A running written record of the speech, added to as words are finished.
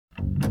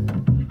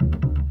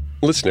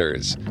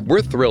Listeners,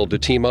 we're thrilled to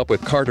team up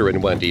with Carter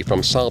and Wendy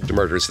from Solved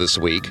Murders this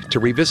week to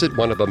revisit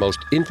one of the most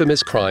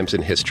infamous crimes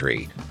in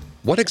history.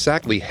 What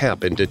exactly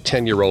happened to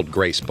 10-year-old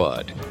Grace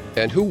Budd?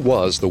 And who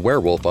was the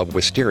werewolf of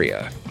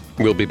Wisteria?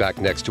 We'll be back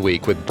next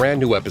week with brand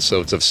new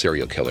episodes of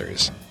Serial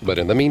Killers. But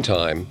in the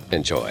meantime,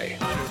 enjoy.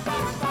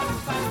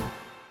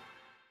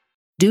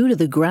 Due to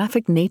the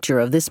graphic nature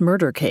of this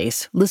murder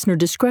case, listener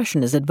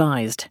discretion is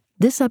advised.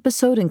 This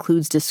episode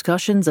includes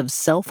discussions of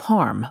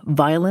self-harm,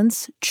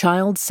 violence,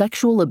 child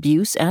sexual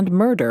abuse and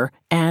murder,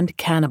 and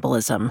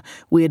cannibalism.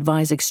 We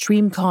advise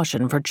extreme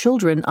caution for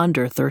children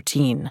under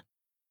 13.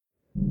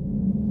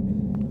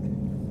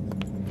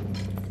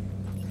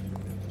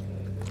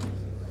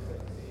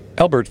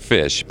 Albert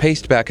Fish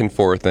paced back and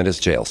forth in his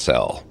jail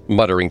cell,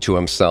 muttering to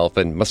himself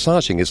and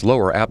massaging his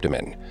lower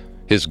abdomen.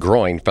 His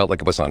groin felt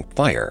like it was on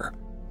fire.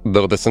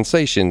 Though the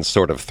sensation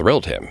sort of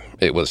thrilled him,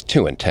 it was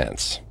too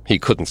intense. He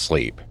couldn't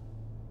sleep.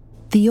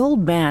 The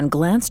old man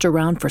glanced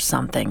around for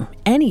something,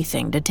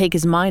 anything to take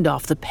his mind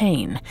off the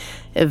pain.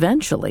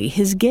 Eventually,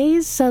 his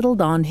gaze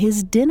settled on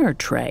his dinner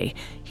tray.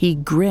 He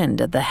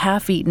grinned at the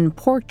half-eaten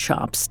pork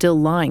chop still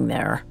lying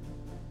there.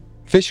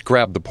 Fish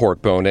grabbed the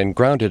pork bone and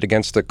ground it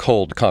against the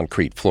cold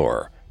concrete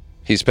floor.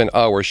 He spent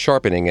hours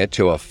sharpening it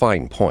to a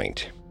fine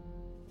point.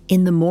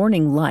 In the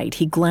morning light,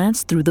 he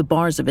glanced through the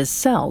bars of his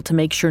cell to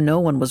make sure no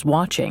one was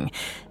watching.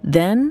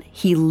 Then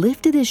he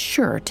lifted his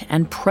shirt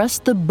and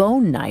pressed the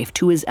bone knife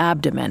to his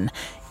abdomen.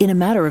 In a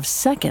matter of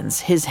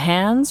seconds, his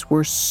hands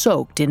were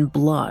soaked in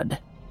blood.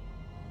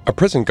 A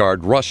prison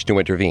guard rushed to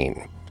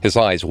intervene. His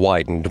eyes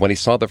widened when he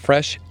saw the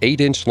fresh,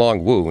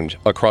 8-inch-long wound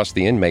across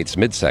the inmate's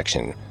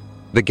midsection.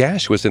 The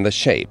gash was in the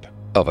shape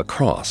of a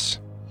cross.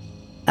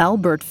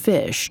 Albert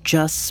Fish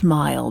just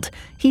smiled.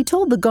 He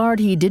told the guard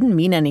he didn't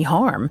mean any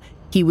harm.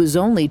 He was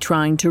only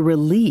trying to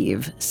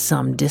relieve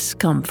some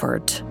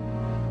discomfort.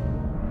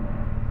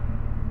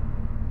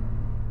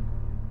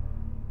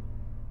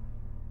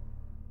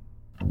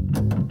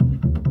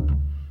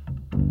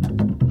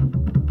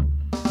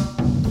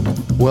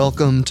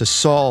 Welcome to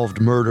Solved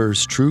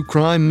Murders, True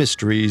Crime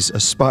Mysteries, a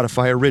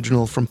Spotify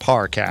original from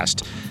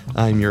Parcast.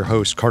 I'm your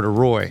host, Carter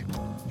Roy.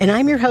 And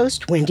I'm your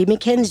host, Wendy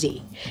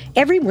McKenzie.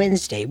 Every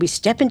Wednesday, we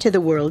step into the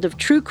world of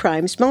true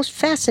crime's most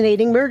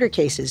fascinating murder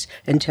cases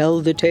and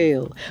tell the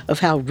tale of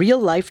how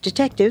real-life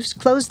detectives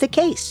close the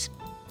case.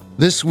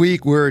 This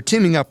week, we're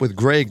teaming up with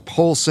Greg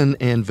Polson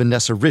and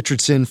Vanessa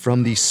Richardson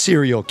from the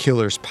Serial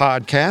Killers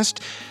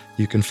podcast.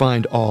 You can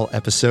find all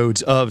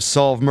episodes of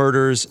Solved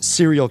Murders,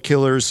 Serial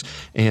Killers,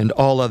 and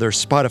all other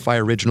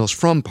Spotify originals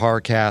from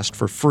Parcast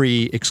for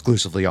free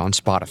exclusively on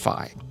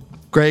Spotify.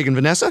 Greg and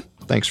Vanessa,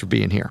 thanks for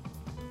being here.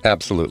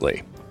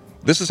 Absolutely.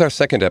 This is our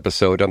second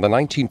episode on the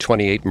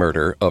 1928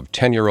 murder of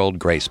 10-year-old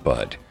Grace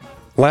Budd.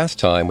 Last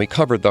time, we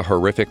covered the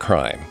horrific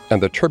crime and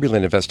the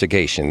turbulent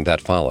investigation that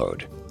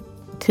followed.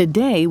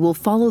 Today, we'll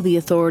follow the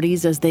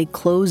authorities as they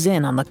close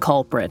in on the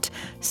culprit.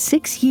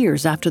 6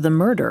 years after the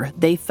murder,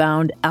 they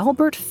found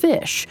Albert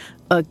Fish,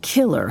 a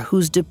killer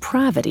whose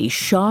depravity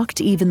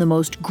shocked even the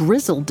most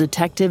grizzled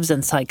detectives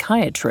and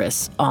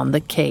psychiatrists on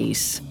the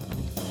case.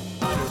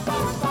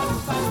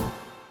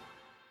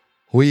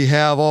 We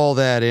have all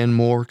that and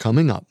more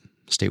coming up.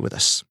 Stay with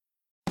us.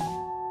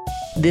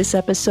 This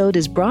episode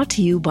is brought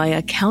to you by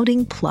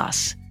Accounting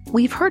Plus.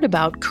 We've heard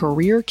about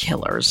career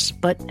killers,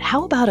 but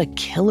how about a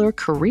killer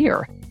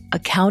career?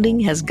 Accounting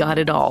has got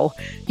it all.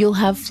 You'll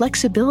have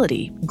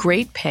flexibility,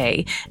 great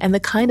pay, and the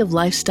kind of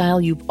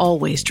lifestyle you've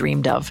always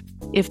dreamed of.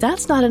 If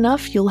that's not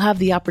enough, you'll have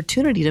the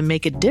opportunity to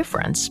make a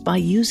difference by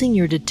using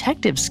your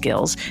detective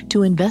skills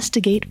to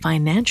investigate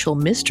financial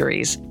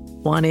mysteries.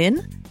 Want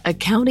in?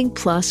 Accounting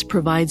Plus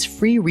provides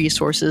free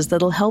resources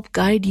that'll help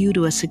guide you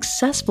to a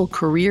successful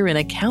career in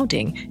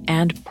accounting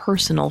and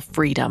personal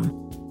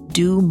freedom.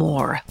 Do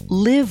more.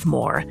 Live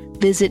more.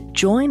 Visit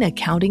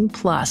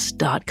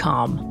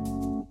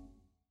joinaccountingplus.com.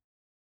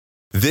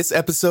 This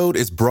episode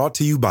is brought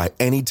to you by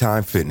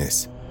Anytime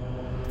Fitness.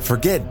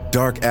 Forget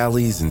dark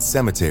alleys and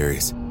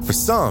cemeteries. For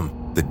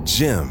some, the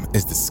gym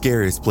is the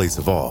scariest place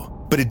of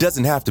all. But it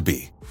doesn't have to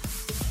be.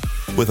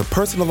 With a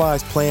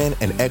personalized plan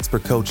and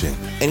expert coaching,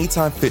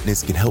 Anytime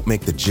Fitness can help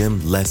make the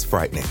gym less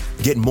frightening.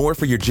 Get more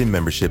for your gym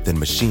membership than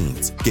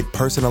machines. Get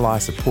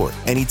personalized support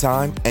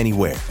anytime,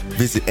 anywhere.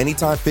 Visit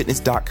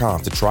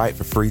AnytimeFitness.com to try it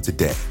for free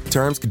today.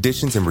 Terms,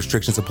 conditions, and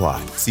restrictions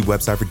apply. See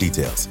website for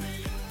details.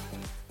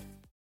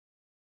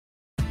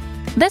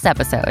 This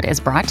episode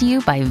is brought to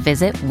you by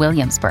Visit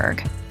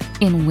Williamsburg.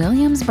 In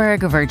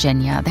Williamsburg,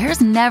 Virginia, there's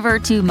never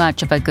too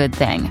much of a good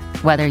thing.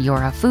 Whether you're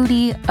a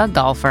foodie, a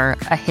golfer,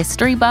 a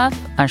history buff,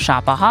 a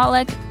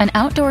shopaholic, an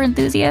outdoor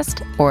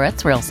enthusiast, or a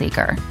thrill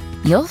seeker,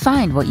 you'll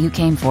find what you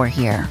came for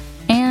here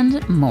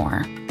and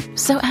more.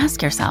 So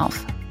ask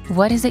yourself,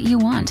 what is it you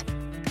want?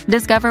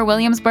 Discover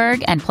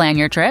Williamsburg and plan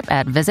your trip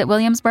at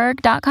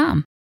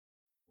visitwilliamsburg.com.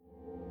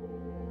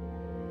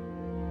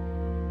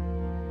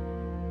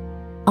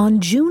 On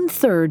June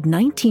 3,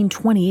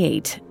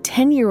 1928,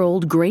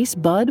 10-year-old Grace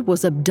Budd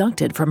was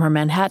abducted from her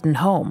Manhattan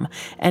home.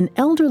 An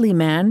elderly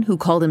man who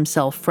called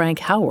himself Frank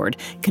Howard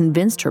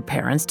convinced her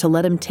parents to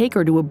let him take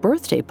her to a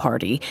birthday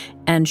party,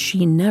 and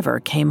she never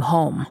came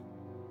home.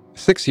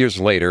 6 years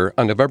later,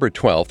 on November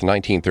 12,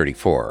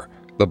 1934,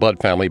 the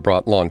Budd family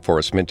brought law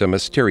enforcement a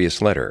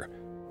mysterious letter.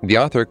 The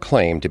author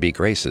claimed to be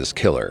Grace's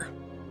killer.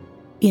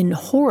 In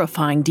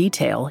horrifying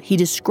detail, he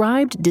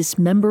described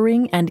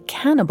dismembering and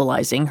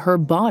cannibalizing her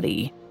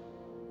body.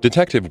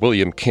 Detective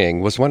William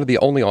King was one of the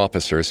only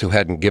officers who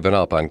hadn't given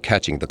up on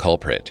catching the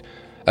culprit.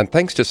 And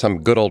thanks to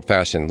some good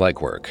old-fashioned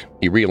legwork,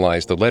 he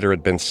realized the letter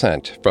had been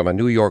sent from a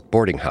New York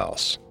boarding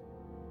house.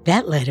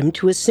 That led him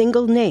to a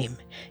single name,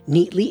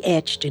 neatly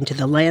etched into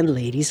the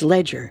landlady's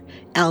ledger,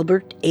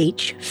 Albert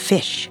H.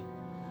 Fish.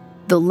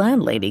 The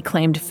landlady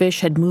claimed Fish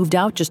had moved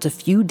out just a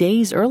few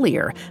days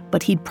earlier,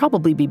 but he'd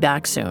probably be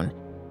back soon.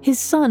 His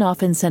son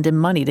often sent him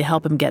money to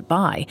help him get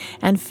by,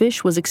 and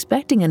Fish was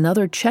expecting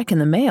another check in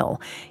the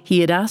mail. He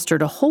had asked her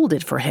to hold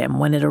it for him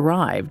when it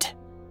arrived.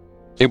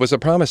 It was a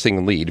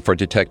promising lead for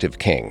Detective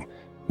King.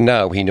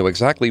 Now he knew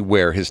exactly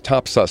where his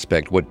top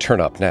suspect would turn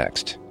up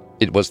next.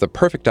 It was the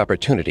perfect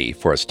opportunity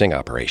for a sting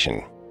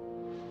operation.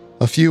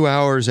 A few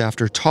hours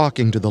after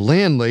talking to the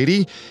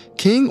landlady,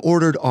 King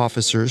ordered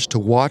officers to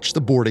watch the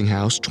boarding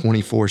house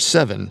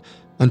 24/7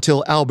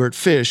 until Albert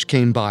Fish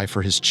came by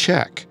for his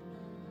check.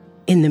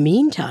 In the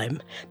meantime,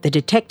 the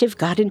detective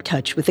got in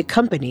touch with the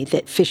company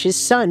that Fish's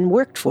son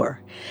worked for.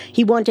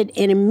 He wanted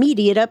an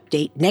immediate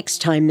update next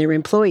time their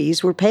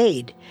employees were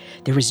paid.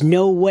 There was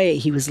no way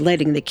he was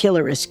letting the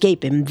killer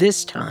escape him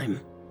this time.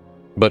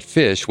 But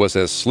Fish was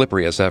as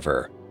slippery as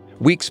ever.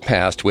 Weeks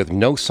passed with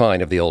no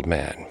sign of the old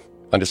man.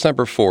 On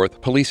December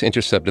 4th, police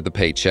intercepted the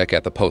paycheck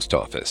at the post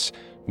office,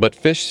 but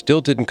Fish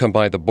still didn't come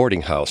by the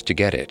boarding house to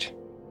get it.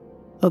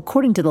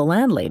 According to the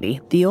landlady,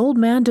 the old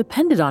man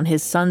depended on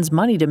his son's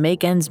money to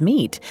make ends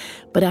meet.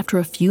 But after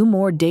a few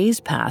more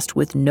days passed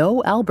with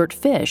no Albert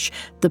Fish,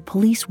 the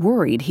police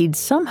worried he'd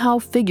somehow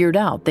figured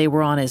out they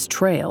were on his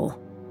trail.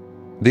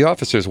 The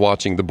officers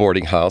watching the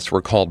boarding house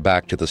were called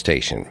back to the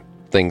station.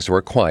 Things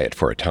were quiet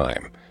for a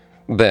time.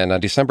 Then, on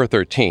December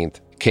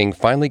 13th, King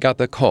finally got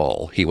the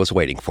call he was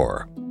waiting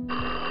for.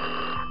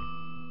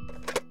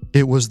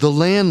 It was the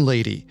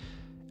landlady.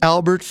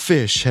 Albert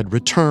Fish had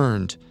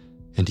returned,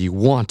 and he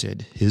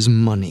wanted his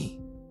money.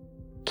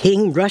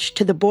 King rushed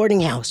to the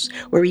boarding house,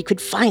 where he could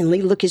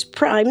finally look his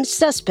prime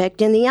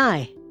suspect in the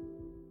eye.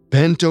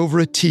 Bent over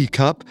a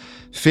teacup,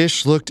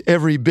 Fish looked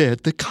every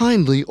bit the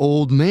kindly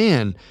old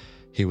man.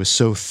 He was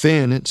so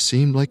thin it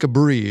seemed like a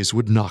breeze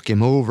would knock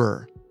him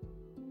over.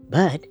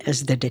 But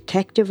as the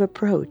detective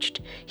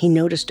approached, he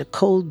noticed a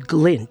cold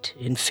glint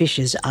in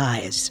Fish's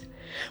eyes.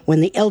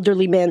 When the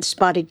elderly man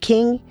spotted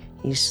King,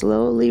 he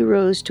slowly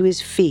rose to his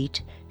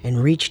feet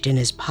and reached in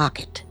his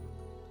pocket.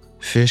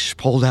 Fish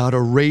pulled out a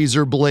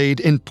razor blade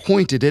and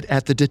pointed it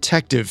at the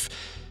detective.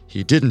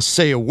 He didn't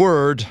say a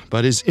word,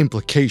 but his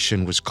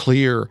implication was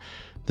clear.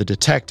 The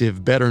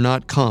detective better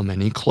not come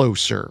any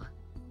closer.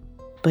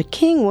 But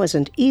King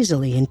wasn't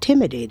easily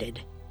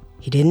intimidated.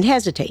 He didn't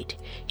hesitate.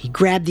 He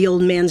grabbed the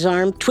old man's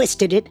arm,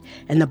 twisted it,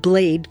 and the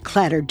blade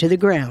clattered to the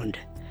ground.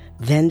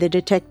 Then the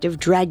detective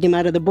dragged him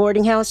out of the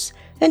boarding house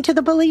and to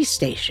the police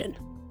station.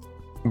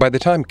 By the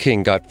time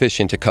King got Fish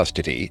into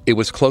custody, it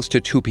was close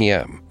to 2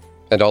 p.m.,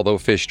 and although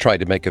Fish tried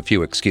to make a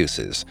few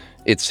excuses,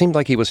 it seemed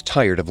like he was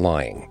tired of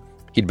lying.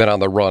 He'd been on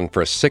the run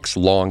for 6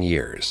 long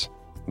years.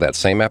 That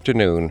same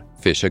afternoon,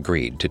 Fish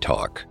agreed to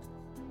talk.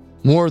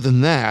 More than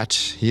that,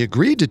 he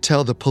agreed to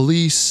tell the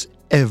police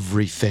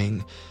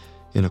everything.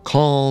 In a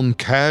calm,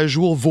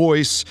 casual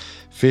voice,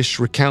 Fish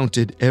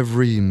recounted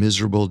every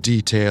miserable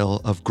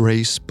detail of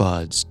Grace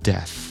Budd's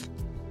death.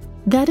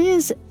 That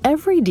is,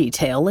 every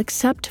detail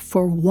except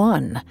for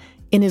one.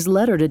 In his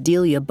letter to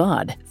Delia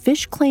Budd,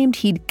 Fish claimed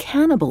he'd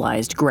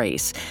cannibalized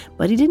Grace,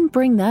 but he didn't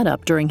bring that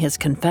up during his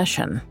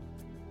confession.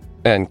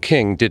 And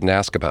King didn't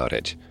ask about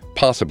it,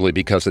 possibly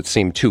because it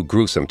seemed too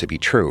gruesome to be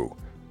true.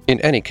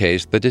 In any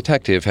case, the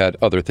detective had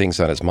other things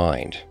on his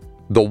mind.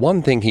 The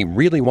one thing he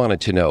really wanted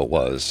to know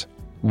was,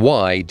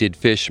 why did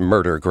Fish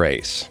murder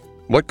Grace?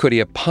 What could he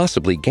have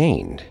possibly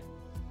gained?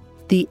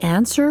 The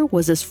answer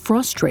was as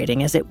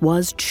frustrating as it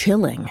was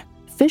chilling.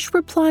 Fish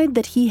replied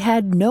that he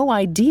had no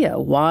idea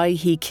why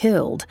he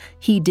killed.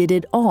 He did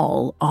it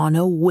all on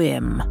a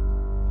whim.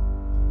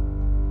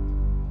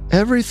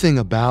 Everything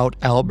about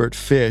Albert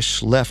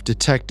Fish left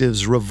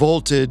detectives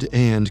revolted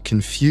and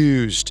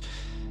confused.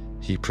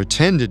 He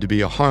pretended to be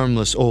a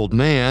harmless old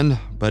man,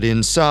 but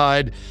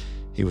inside,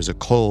 he was a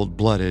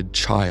cold-blooded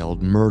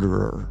child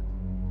murderer.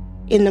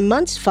 In the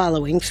months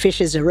following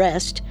Fish's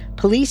arrest,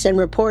 police and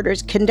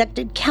reporters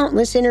conducted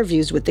countless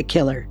interviews with the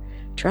killer,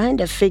 trying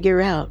to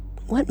figure out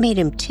what made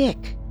him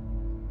tick.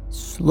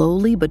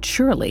 Slowly but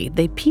surely,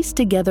 they pieced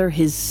together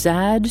his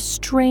sad,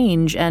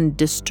 strange, and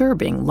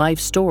disturbing life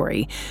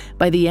story.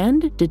 By the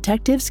end,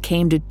 detectives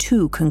came to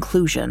 2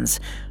 conclusions.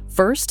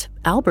 First,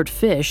 Albert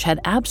Fish had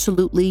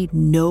absolutely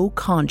no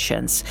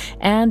conscience,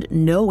 and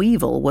no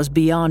evil was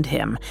beyond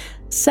him.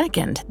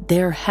 Second,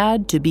 there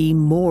had to be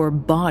more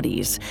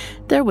bodies.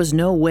 There was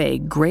no way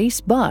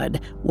Grace Budd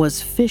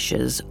was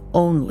Fish's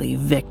only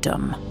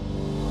victim.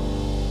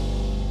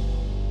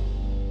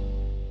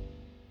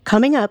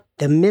 Coming up,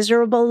 the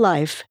miserable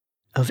life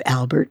of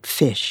Albert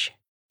Fish.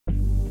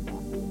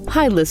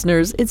 Hi,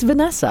 listeners. It's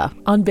Vanessa.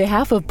 On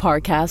behalf of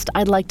Parcast,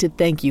 I'd like to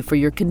thank you for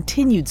your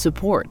continued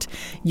support.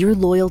 Your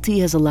loyalty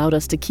has allowed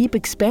us to keep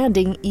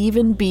expanding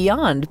even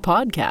beyond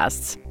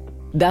podcasts.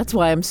 That's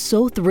why I'm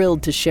so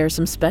thrilled to share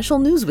some special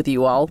news with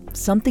you all,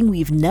 something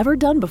we've never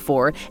done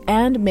before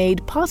and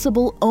made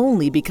possible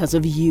only because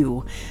of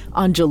you.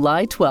 On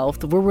July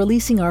 12th, we're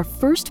releasing our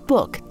first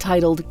book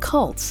titled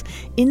Cults: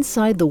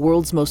 Inside the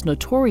World's Most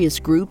Notorious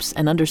Groups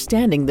and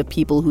Understanding the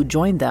People Who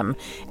Joined Them.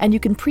 And you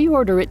can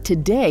pre-order it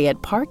today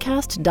at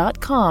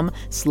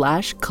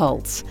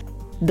parcast.com/cults.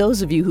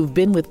 Those of you who've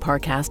been with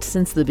Parcast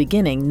since the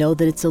beginning know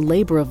that it's a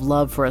labor of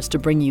love for us to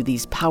bring you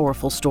these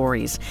powerful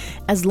stories.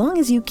 As long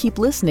as you keep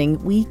listening,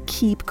 we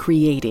keep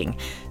creating.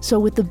 So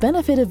with the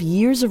benefit of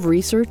years of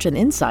research and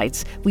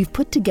insights, we've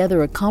put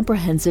together a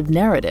comprehensive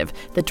narrative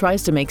that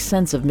tries to make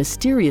sense of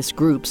mysterious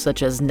groups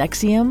such as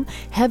NXIVM,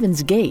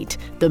 Heaven's Gate,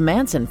 the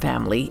Manson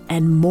family,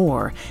 and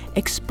more,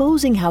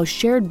 exposing how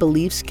shared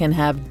beliefs can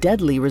have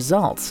deadly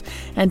results,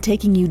 and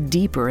taking you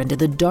deeper into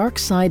the dark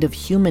side of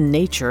human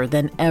nature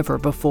than ever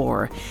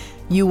before.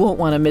 You won't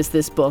want to miss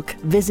this book.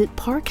 Visit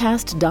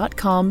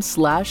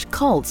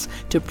parcast.com/cults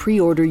to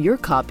pre-order your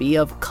copy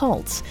of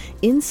Cults: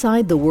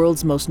 Inside the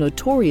World's Most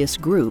Notorious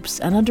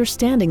Groups and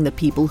Understanding the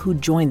People Who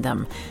Joined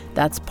Them.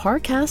 That's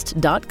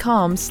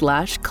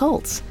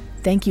parcast.com/cults.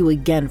 Thank you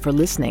again for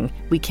listening.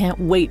 We can't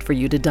wait for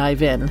you to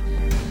dive in.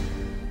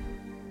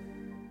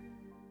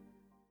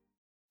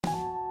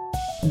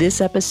 This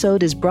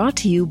episode is brought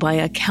to you by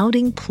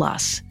Accounting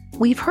Plus.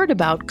 We've heard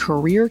about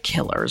career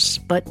killers,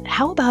 but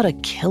how about a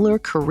killer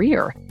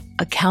career?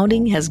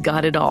 Accounting has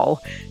got it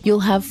all. You'll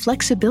have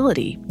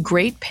flexibility,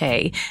 great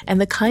pay, and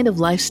the kind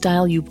of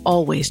lifestyle you've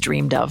always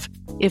dreamed of.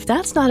 If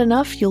that's not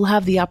enough, you'll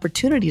have the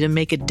opportunity to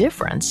make a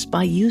difference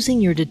by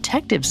using your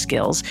detective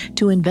skills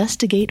to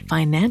investigate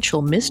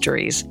financial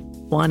mysteries.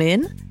 Want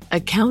in?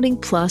 Accounting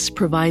Plus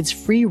provides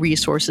free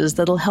resources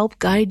that'll help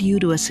guide you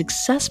to a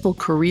successful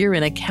career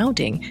in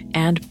accounting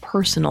and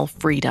personal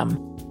freedom.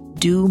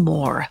 Do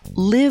more.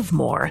 Live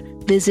more.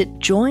 Visit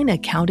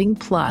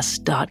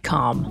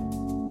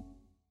joinaccountingplus.com.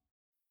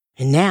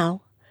 And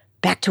now,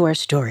 back to our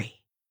story.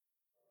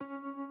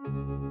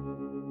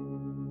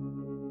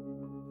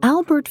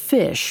 Albert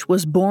Fish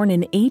was born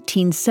in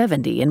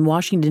 1870 in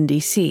Washington,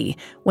 D.C.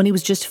 When he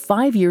was just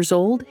 5 years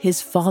old,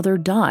 his father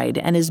died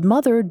and his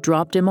mother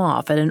dropped him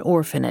off at an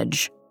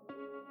orphanage.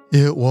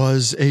 It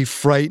was a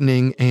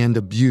frightening and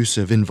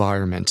abusive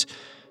environment.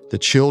 The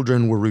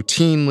children were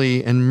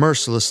routinely and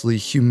mercilessly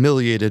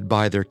humiliated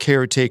by their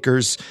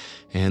caretakers,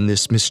 and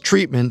this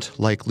mistreatment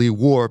likely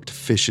warped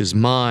Fish's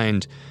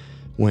mind.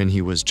 When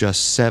he was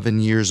just 7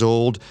 years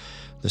old,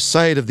 the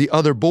sight of the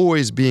other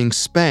boys being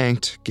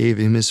spanked gave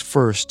him his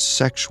first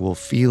sexual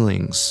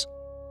feelings.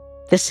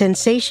 The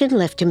sensation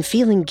left him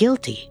feeling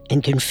guilty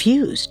and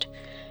confused.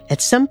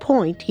 At some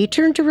point, he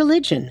turned to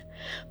religion,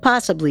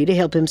 possibly to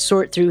help him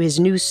sort through his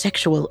new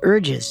sexual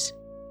urges.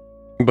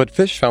 But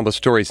Fish found the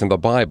stories in the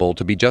Bible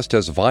to be just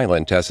as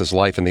violent as his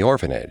life in the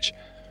orphanage.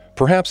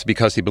 Perhaps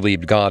because he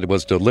believed God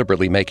was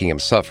deliberately making him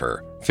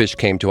suffer, Fish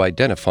came to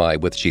identify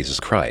with Jesus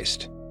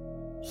Christ.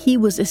 He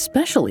was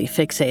especially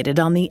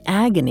fixated on the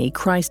agony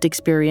Christ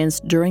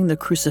experienced during the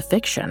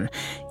crucifixion.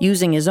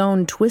 Using his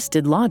own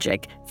twisted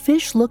logic,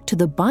 Fish looked to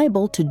the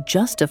Bible to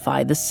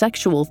justify the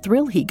sexual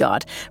thrill he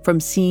got from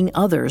seeing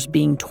others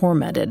being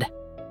tormented.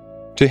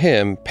 To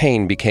him,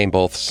 pain became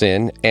both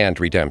sin and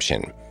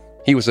redemption.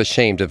 He was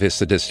ashamed of his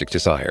sadistic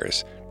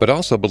desires, but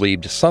also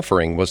believed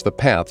suffering was the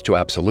path to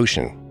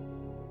absolution.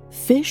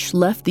 Fish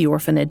left the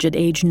orphanage at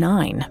age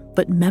 9,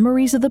 but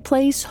memories of the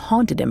place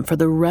haunted him for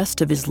the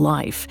rest of his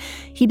life.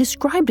 He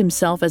described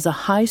himself as a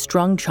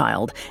high-strung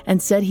child and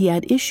said he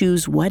had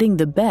issues wetting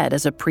the bed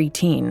as a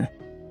preteen.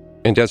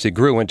 And as he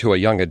grew into a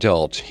young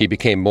adult, he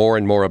became more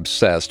and more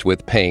obsessed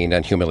with pain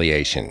and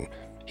humiliation.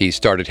 He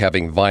started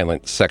having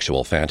violent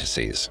sexual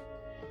fantasies.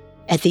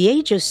 At the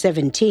age of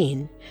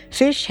 17,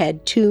 Fish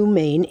had two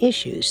main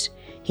issues.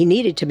 He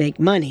needed to make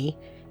money,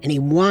 and he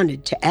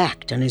wanted to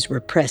act on his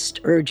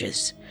repressed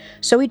urges.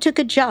 So he took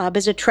a job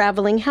as a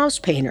traveling house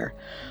painter,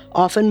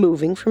 often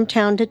moving from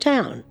town to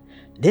town.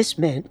 This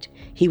meant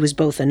he was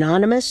both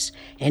anonymous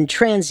and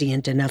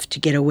transient enough to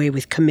get away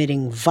with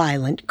committing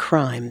violent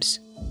crimes.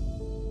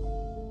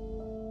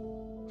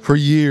 For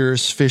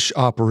years, Fish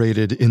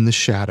operated in the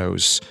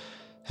shadows.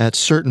 At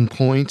certain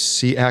points,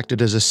 he acted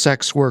as a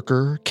sex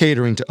worker,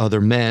 catering to other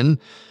men.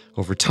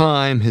 Over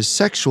time, his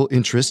sexual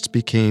interests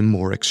became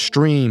more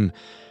extreme.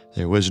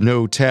 There was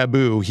no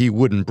taboo he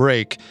wouldn't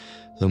break.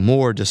 The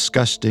more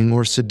disgusting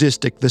or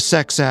sadistic the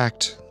sex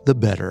act, the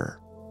better.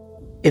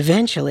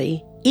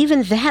 Eventually,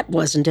 even that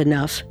wasn't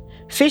enough.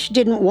 Fish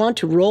didn't want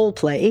to role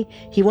play.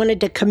 He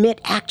wanted to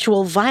commit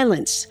actual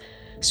violence.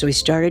 So he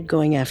started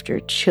going after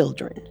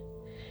children.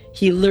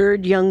 He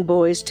lured young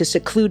boys to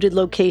secluded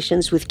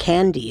locations with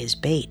candy as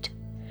bait.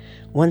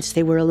 Once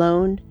they were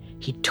alone,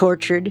 he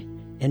tortured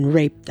and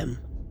raped them.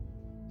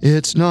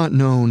 It's not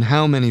known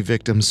how many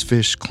victims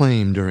Fish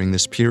claimed during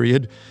this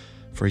period.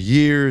 For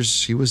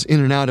years, he was in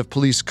and out of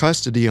police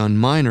custody on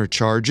minor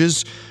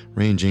charges,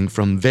 ranging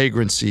from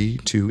vagrancy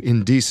to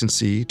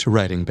indecency to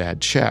writing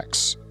bad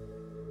checks.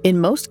 In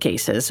most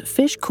cases,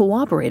 Fish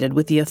cooperated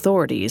with the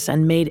authorities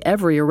and made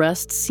every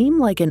arrest seem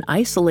like an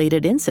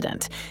isolated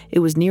incident. It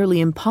was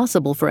nearly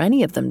impossible for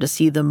any of them to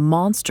see the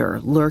monster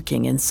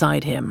lurking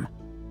inside him.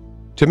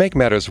 To make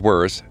matters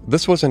worse,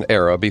 this was an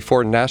era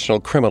before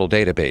national criminal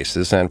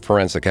databases and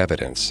forensic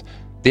evidence.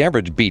 The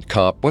average beat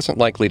cop wasn't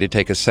likely to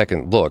take a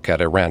second look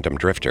at a random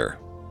drifter.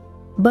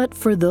 But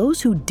for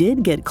those who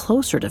did get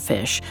closer to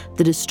Fish,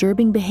 the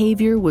disturbing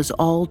behavior was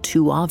all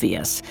too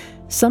obvious.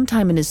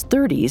 Sometime in his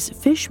 30s,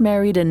 Fish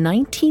married a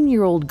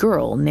 19-year-old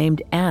girl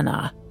named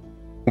Anna.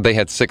 They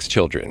had 6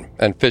 children,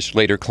 and Fish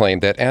later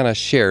claimed that Anna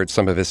shared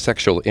some of his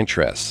sexual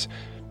interests.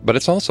 But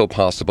it's also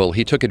possible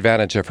he took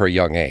advantage of her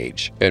young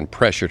age and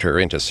pressured her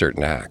into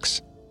certain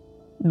acts.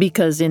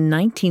 Because in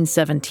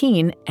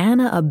 1917,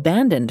 Anna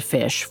abandoned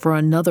Fish for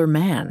another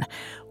man.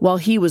 While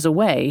he was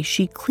away,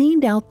 she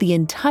cleaned out the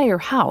entire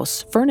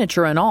house,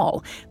 furniture and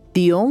all.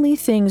 The only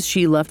things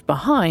she left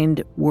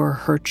behind were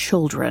her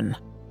children.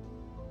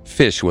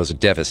 Fish was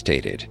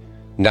devastated.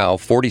 Now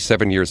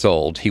 47 years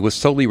old, he was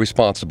solely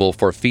responsible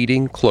for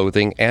feeding,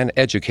 clothing, and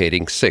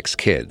educating 6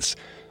 kids,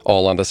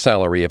 all on the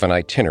salary of an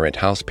itinerant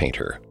house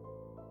painter.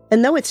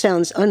 And though it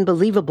sounds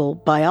unbelievable,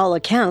 by all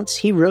accounts,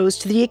 he rose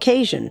to the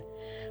occasion.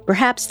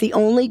 Perhaps the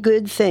only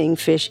good thing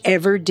Fish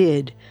ever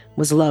did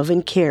was love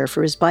and care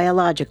for his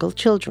biological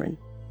children.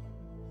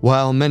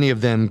 While many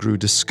of them grew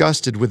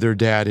disgusted with their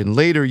dad in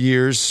later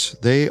years,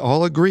 they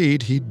all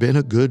agreed he'd been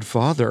a good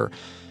father.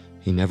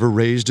 He never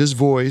raised his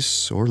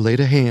voice or laid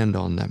a hand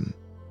on them.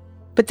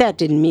 But that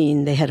didn't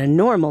mean they had a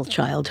normal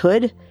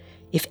childhood.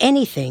 If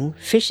anything,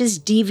 Fish's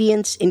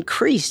deviance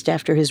increased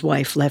after his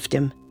wife left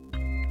him.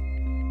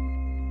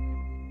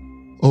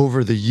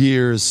 Over the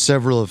years,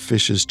 several of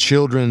Fish's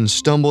children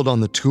stumbled on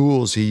the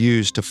tools he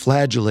used to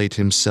flagellate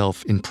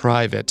himself in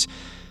private.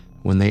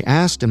 When they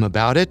asked him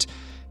about it,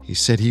 he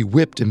said he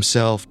whipped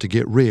himself to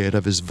get rid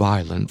of his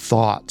violent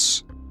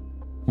thoughts.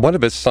 One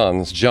of his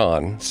sons,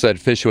 John, said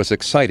Fish was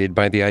excited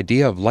by the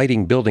idea of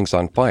lighting buildings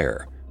on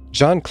fire.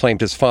 John claimed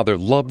his father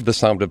loved the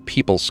sound of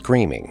people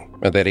screaming,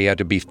 and that he had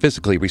to be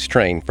physically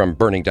restrained from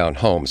burning down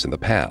homes in the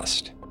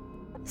past.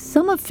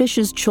 Some of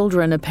Fish's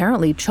children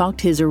apparently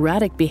chalked his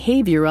erratic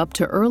behavior up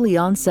to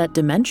early-onset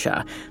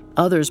dementia.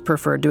 Others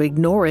preferred to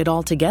ignore it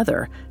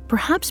altogether,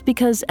 perhaps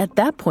because at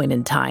that point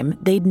in time,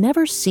 they'd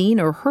never seen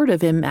or heard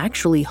of him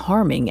actually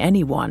harming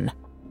anyone.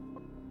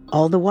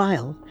 All the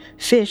while,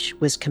 Fish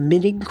was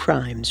committing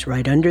crimes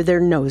right under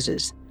their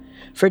noses.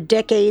 For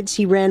decades,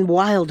 he ran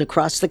wild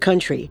across the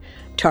country,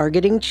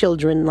 targeting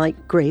children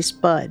like Grace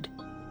Budd.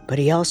 But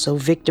he also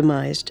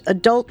victimized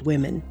adult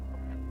women.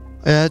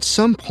 At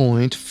some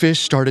point,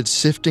 Fish started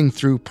sifting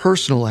through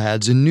personal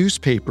ads in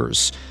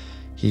newspapers.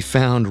 He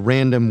found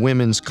random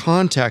women's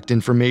contact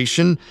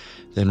information,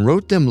 then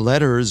wrote them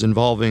letters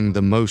involving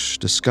the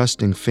most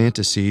disgusting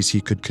fantasies he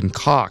could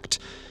concoct.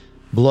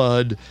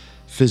 Blood,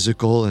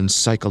 physical and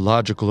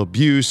psychological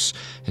abuse,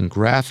 and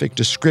graphic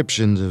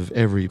descriptions of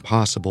every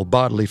possible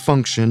bodily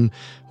function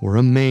were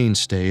a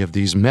mainstay of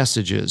these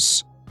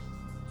messages.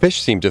 Fish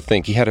seemed to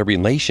think he had a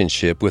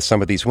relationship with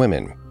some of these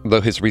women,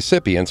 though his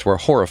recipients were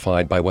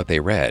horrified by what they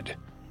read.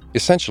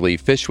 Essentially,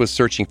 Fish was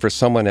searching for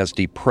someone as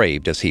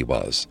depraved as he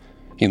was.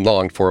 He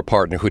longed for a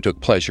partner who took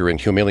pleasure in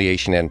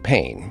humiliation and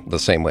pain, the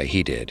same way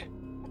he did.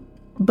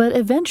 But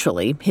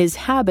eventually, his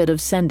habit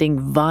of sending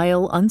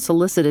vile,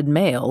 unsolicited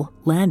mail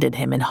landed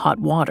him in hot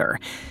water.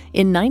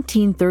 In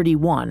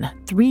 1931,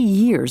 3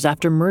 years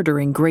after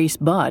murdering Grace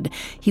Budd,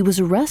 he was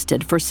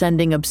arrested for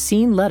sending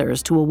obscene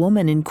letters to a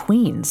woman in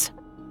Queens.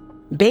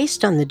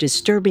 Based on the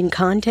disturbing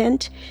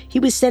content, he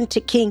was sent to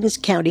Kings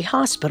County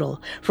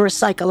Hospital for a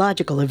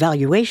psychological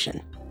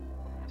evaluation.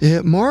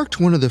 It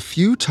marked one of the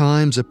few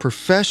times a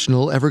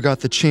professional ever got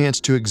the chance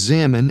to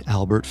examine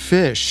Albert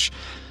Fish.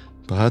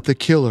 But the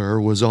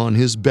killer was on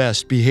his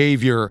best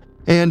behavior,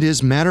 and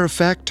his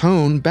matter-of-fact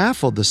tone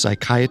baffled the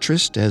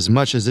psychiatrist as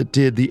much as it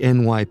did the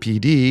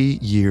NYPD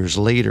years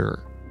later.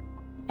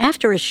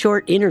 After a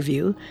short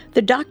interview,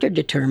 the doctor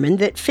determined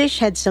that Fish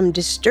had some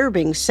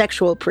disturbing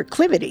sexual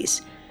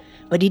proclivities,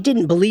 but he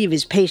didn't believe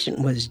his patient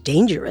was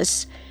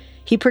dangerous.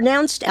 He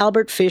pronounced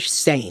Albert Fish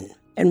sane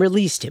and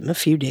released him a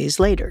few days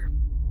later.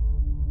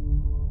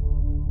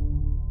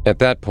 At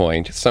that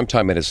point,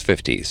 sometime in his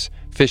 50s,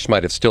 Fish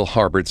might have still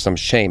harbored some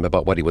shame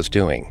about what he was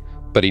doing,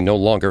 but he no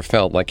longer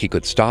felt like he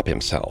could stop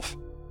himself.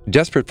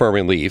 Desperate for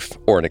relief,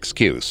 or an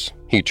excuse,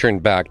 he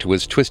turned back to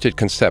his twisted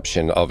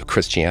conception of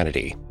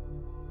Christianity.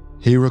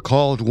 He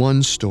recalled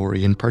one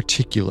story in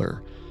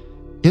particular.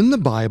 In the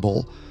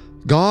Bible,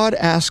 God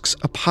asks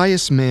a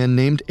pious man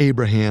named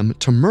Abraham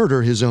to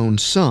murder his own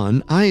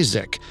son,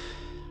 Isaac.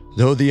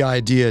 Though the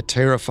idea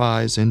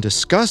terrifies and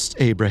disgusts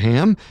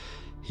Abraham,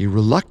 he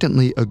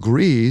reluctantly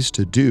agrees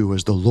to do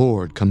as the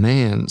Lord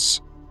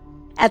commands.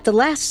 At the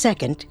last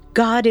second,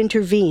 God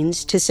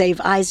intervenes to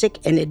save Isaac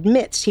and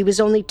admits he was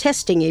only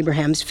testing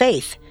Abraham's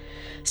faith.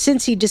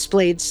 Since he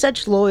displayed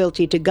such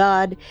loyalty to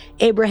God,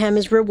 Abraham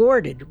is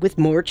rewarded with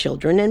more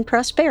children and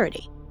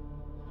prosperity.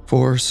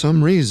 For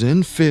some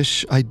reason,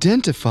 fish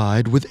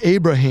identified with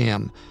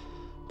Abraham.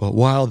 But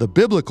while the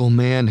biblical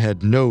man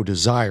had no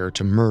desire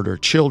to murder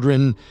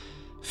children,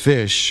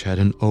 fish had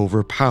an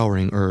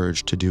overpowering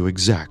urge to do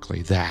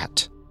exactly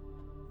that.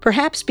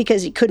 Perhaps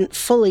because he couldn't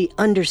fully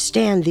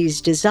understand these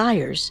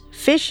desires,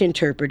 fish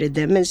interpreted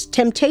them as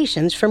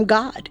temptations from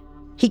God.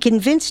 He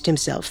convinced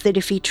himself that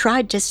if he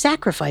tried to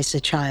sacrifice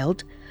a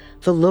child,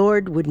 the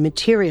Lord would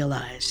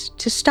materialize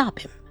to stop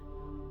him.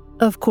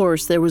 Of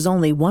course, there was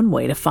only one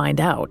way to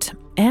find out,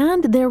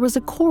 and there was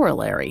a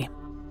corollary.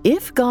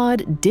 If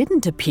God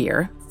didn't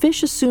appear,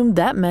 fish assumed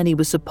that meant he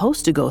was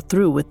supposed to go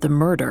through with the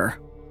murder.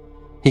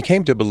 He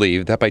came to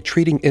believe that by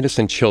treating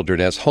innocent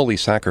children as holy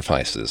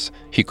sacrifices,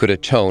 he could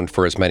atone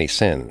for as many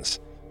sins.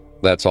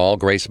 That's all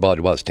Grace Budd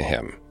was to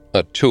him,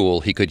 a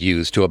tool he could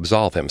use to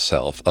absolve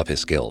himself of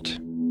his guilt.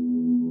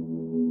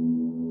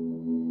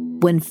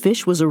 When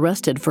Fish was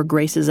arrested for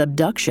Grace's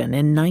abduction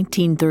in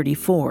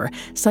 1934,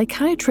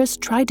 psychiatrists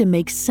tried to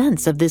make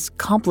sense of this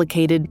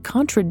complicated,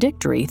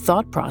 contradictory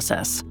thought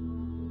process.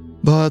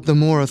 But the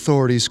more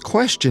authorities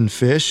questioned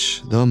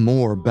Fish, the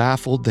more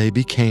baffled they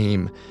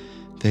became.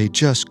 They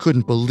just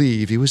couldn't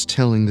believe he was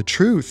telling the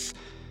truth.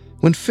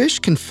 When Fish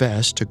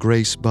confessed to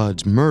Grace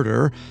Budd's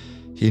murder,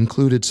 he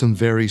included some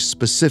very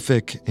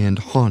specific and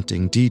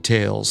haunting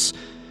details.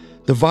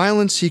 The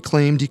violence he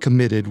claimed he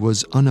committed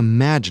was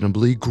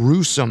unimaginably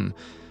gruesome,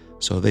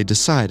 so they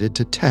decided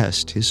to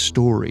test his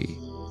story.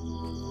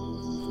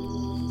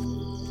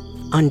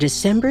 On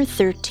December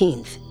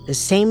 13th, the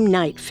same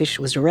night Fish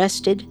was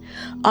arrested,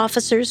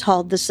 officers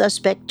hauled the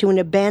suspect to an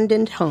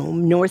abandoned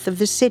home north of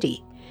the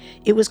city.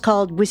 It was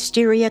called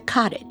Wisteria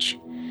Cottage,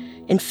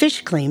 and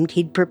Fish claimed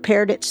he'd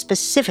prepared it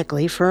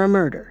specifically for a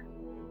murder.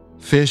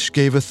 Fish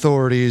gave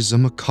authorities a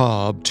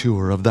macabre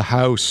tour of the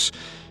house,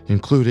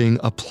 including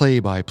a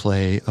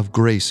play-by-play of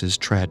Grace's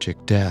tragic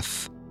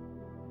death.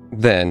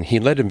 Then he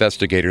led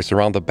investigators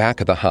around the back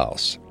of the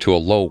house to a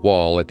low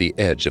wall at the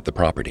edge of the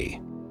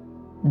property.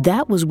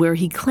 That was where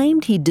he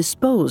claimed he'd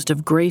disposed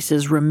of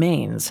Grace's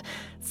remains.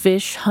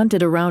 Fish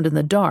hunted around in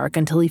the dark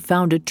until he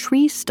found a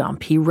tree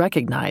stump he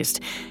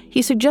recognized.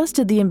 He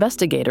suggested the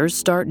investigators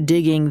start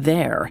digging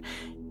there.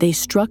 They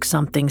struck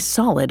something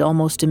solid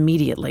almost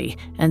immediately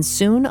and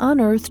soon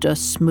unearthed a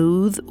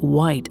smooth,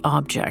 white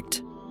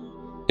object.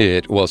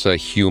 It was a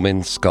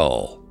human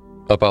skull,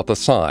 about the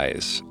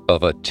size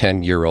of a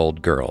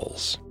 10-year-old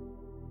girl's.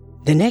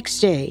 The next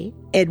day,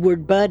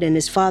 Edward Budd and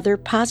his father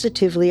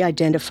positively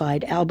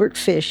identified Albert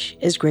Fish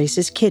as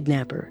Grace's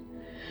kidnapper.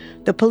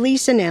 The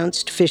police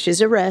announced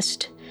Fish's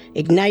arrest,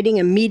 igniting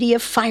a media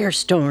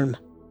firestorm.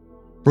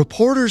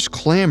 Reporters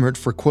clamored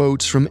for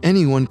quotes from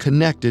anyone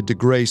connected to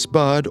Grace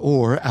Budd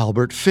or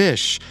Albert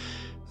Fish.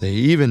 They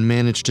even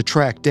managed to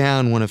track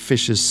down one of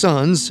Fish's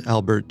sons,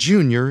 Albert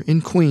Jr.,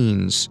 in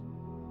Queens.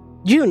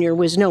 Jr.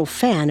 was no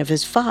fan of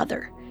his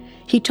father.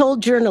 He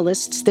told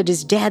journalists that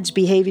his dad's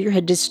behavior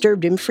had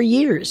disturbed him for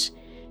years.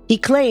 He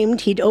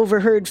claimed he'd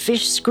overheard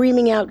Fish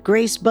screaming out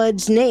Grace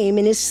Budd's name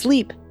in his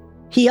sleep.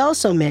 He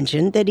also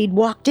mentioned that he'd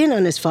walked in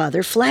on his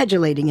father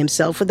flagellating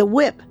himself with a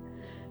whip.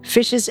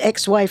 Fish's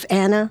ex-wife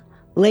Anna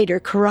later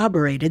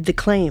corroborated the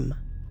claim.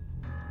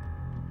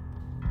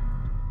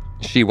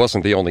 She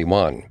wasn't the only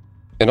one.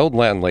 An old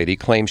landlady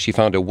claimed she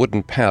found a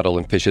wooden paddle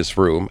in Fish's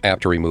room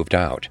after he moved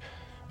out.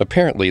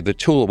 Apparently, the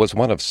tool was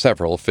one of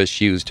several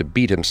Fish used to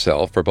beat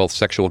himself for both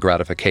sexual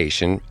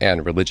gratification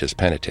and religious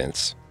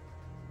penitence.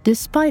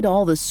 Despite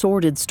all the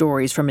sordid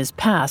stories from his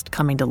past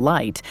coming to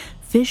light,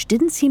 Fish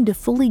didn't seem to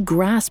fully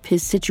grasp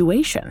his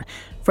situation.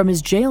 From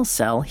his jail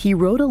cell, he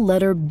wrote a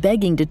letter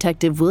begging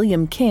Detective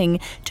William King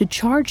to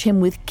charge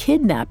him with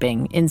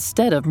kidnapping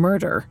instead of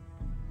murder.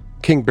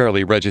 King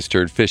barely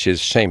registered Fish's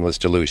shameless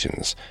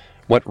delusions.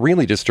 What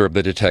really disturbed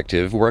the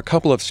detective were a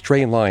couple of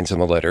stray lines in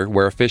the letter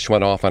where Fish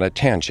went off on a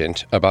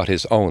tangent about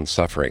his own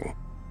suffering.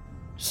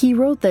 He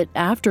wrote that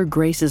after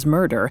Grace's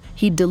murder,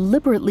 he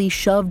deliberately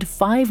shoved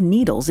 5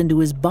 needles into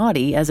his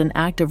body as an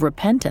act of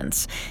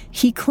repentance.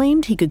 He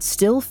claimed he could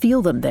still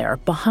feel them there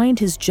behind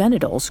his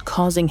genitals,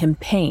 causing him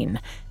pain.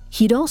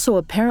 He'd also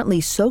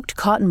apparently soaked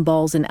cotton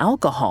balls in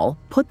alcohol,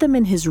 put them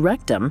in his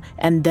rectum,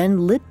 and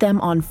then lit them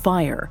on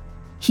fire.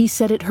 He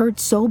said it hurt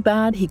so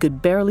bad he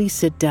could barely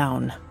sit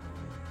down.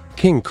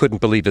 King couldn't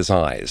believe his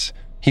eyes.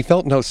 He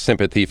felt no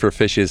sympathy for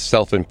Fish's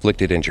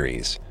self-inflicted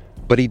injuries,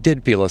 but he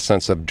did feel a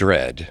sense of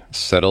dread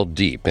settled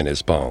deep in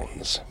his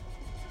bones.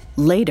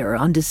 Later,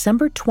 on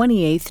December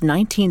 28,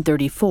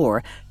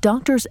 1934,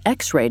 doctors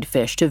x-rayed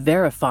Fish to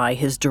verify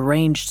his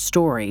deranged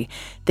story.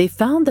 They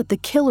found that the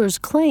killer's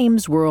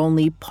claims were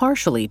only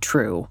partially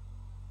true.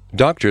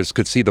 Doctors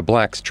could see the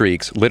black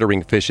streaks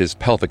littering Fish's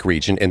pelvic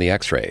region in the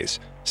x-rays,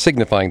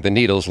 signifying the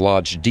needles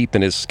lodged deep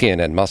in his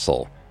skin and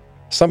muscle.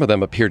 Some of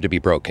them appeared to be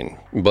broken,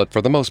 but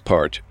for the most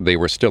part, they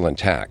were still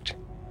intact.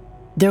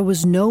 There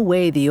was no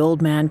way the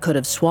old man could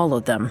have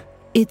swallowed them.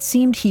 It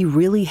seemed he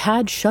really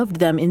had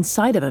shoved them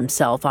inside of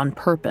himself on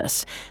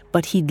purpose,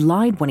 but he'd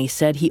lied when he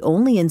said he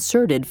only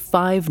inserted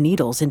 5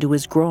 needles into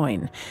his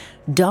groin.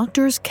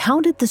 Doctors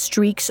counted the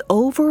streaks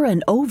over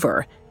and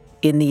over.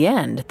 In the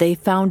end, they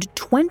found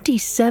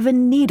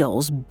 27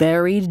 needles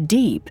buried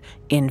deep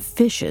in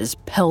Fish's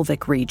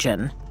pelvic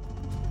region.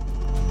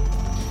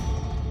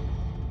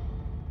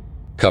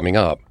 Coming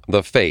up,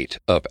 the fate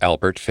of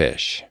Albert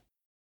Fish.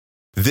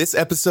 This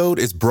episode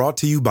is brought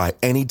to you by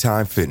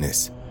Anytime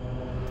Fitness.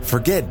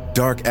 Forget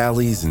dark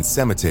alleys and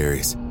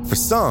cemeteries. For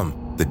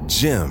some, the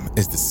gym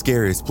is the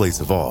scariest place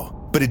of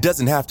all, but it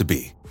doesn't have to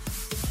be.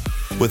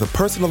 With a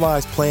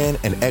personalized plan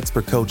and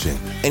expert coaching,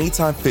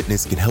 Anytime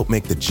Fitness can help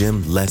make the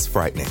gym less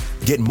frightening.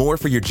 Get more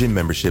for your gym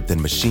membership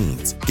than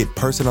machines. Get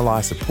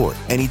personalized support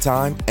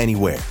anytime,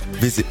 anywhere.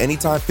 Visit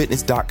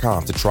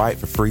AnytimeFitness.com to try it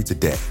for free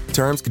today.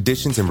 Terms,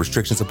 conditions, and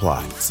restrictions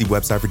apply. See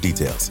website for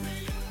details.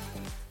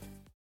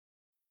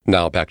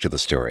 Now back to the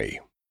story.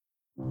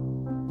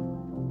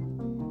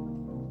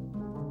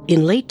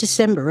 In late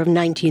December of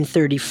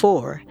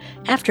 1934,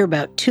 after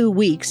about 2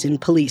 weeks in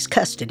police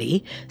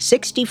custody,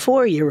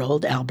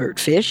 64-year-old Albert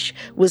Fish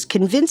was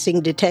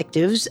convincing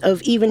detectives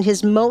of even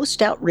his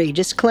most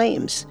outrageous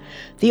claims.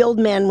 The old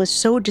man was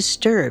so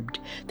disturbed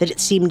that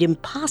it seemed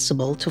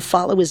impossible to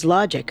follow his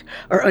logic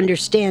or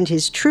understand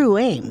his true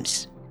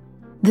aims.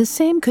 The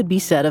same could be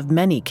said of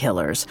many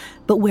killers,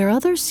 but where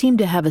others seem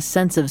to have a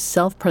sense of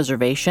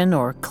self-preservation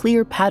or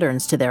clear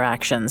patterns to their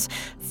actions,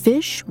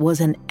 Fish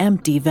was an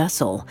empty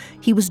vessel.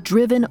 He was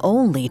driven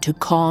only to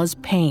cause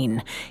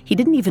pain. He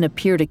didn't even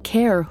appear to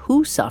care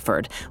who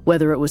suffered,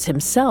 whether it was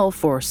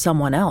himself or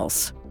someone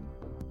else.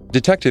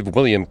 Detective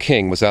William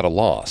King was at a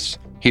loss.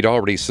 He'd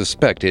already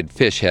suspected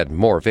Fish had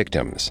more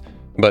victims.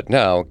 But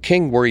now,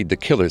 King worried the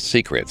killer's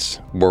secrets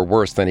were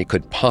worse than he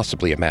could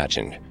possibly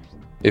imagine.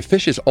 If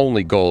Fish's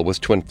only goal was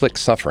to inflict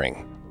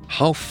suffering,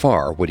 how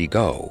far would he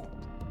go?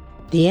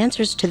 The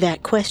answers to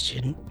that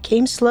question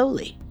came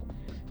slowly.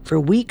 For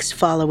weeks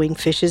following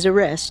Fish's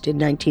arrest in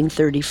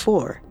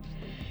 1934,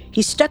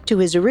 he stuck to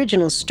his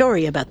original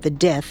story about the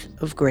death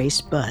of Grace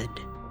Budd.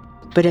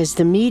 But as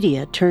the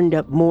media turned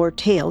up more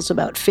tales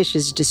about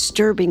Fish's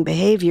disturbing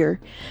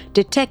behavior,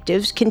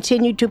 detectives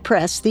continued to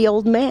press the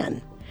old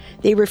man.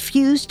 They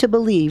refused to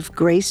believe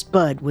Grace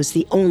Budd was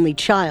the only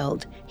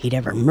child he'd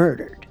ever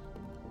murdered.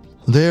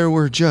 There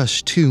were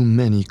just too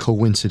many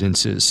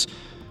coincidences.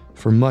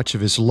 For much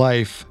of his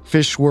life,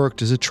 Fish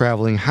worked as a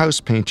traveling house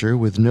painter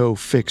with no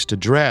fixed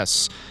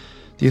address.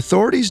 The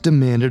authorities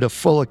demanded a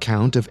full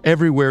account of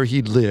everywhere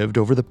he'd lived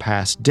over the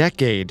past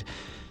decade.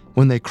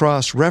 When they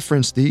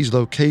cross-referenced these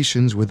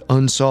locations with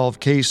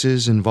unsolved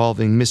cases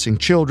involving missing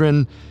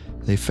children,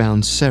 they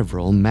found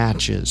several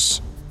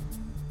matches.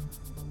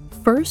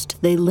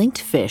 First, they linked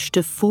Fish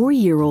to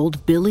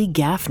 4-year-old Billy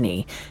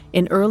Gaffney.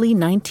 In early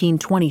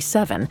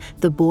 1927,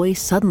 the boy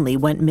suddenly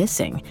went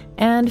missing,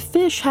 and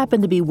Fish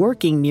happened to be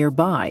working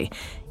nearby.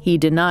 He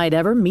denied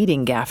ever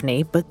meeting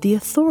Gaffney, but the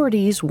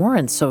authorities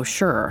weren't so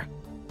sure.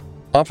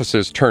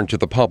 Officers turned to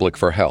the public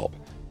for help.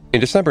 In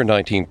December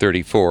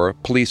 1934,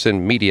 police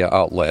and media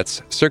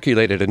outlets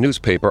circulated a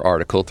newspaper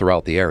article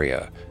throughout the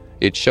area.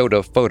 It showed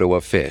a photo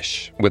of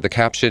Fish with the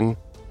caption,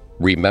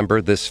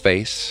 "Remember this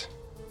face?"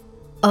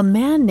 A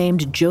man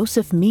named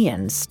Joseph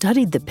Meehan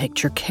studied the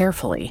picture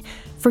carefully.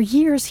 For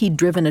years, he'd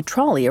driven a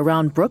trolley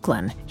around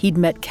Brooklyn. He'd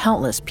met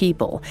countless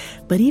people.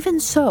 But even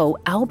so,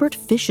 Albert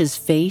Fish's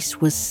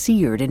face was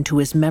seared into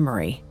his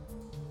memory.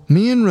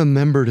 Meehan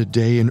remembered a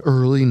day in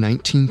early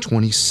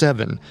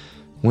 1927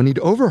 when he'd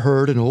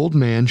overheard an old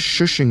man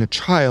shushing a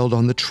child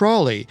on the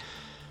trolley.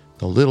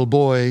 The little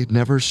boy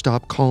never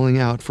stopped calling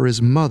out for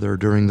his mother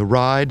during the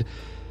ride.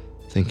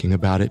 Thinking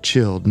about it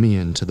chilled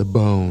Meehan to the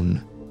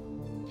bone.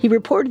 He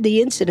reported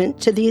the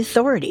incident to the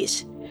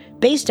authorities.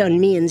 Based on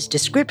Meehan's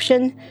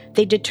description,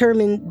 they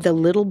determined the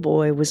little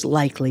boy was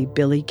likely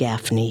Billy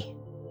Gaffney.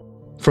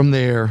 From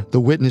there, the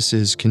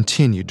witnesses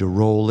continued to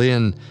roll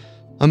in.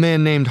 A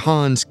man named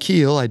Hans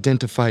Kiel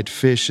identified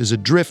Fish as a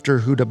drifter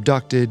who'd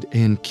abducted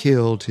and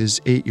killed his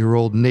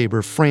 8-year-old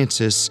neighbor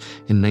Francis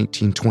in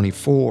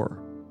 1924.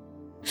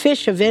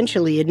 Fish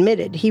eventually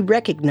admitted he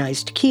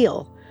recognized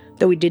Kiel,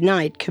 though he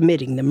denied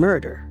committing the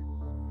murder.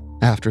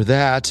 After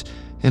that,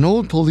 an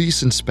old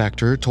police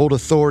inspector told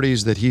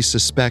authorities that he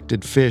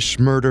suspected Fish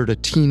murdered a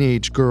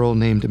teenage girl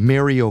named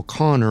Mary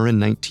O'Connor in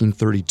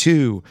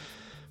 1932.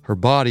 Her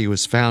body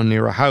was found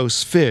near a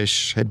house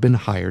Fish had been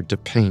hired to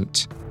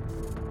paint.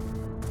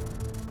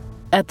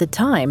 At the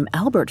time,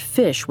 Albert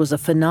Fish was a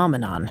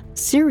phenomenon.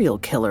 Serial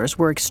killers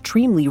were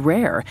extremely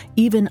rare,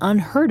 even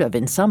unheard of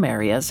in some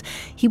areas.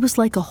 He was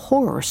like a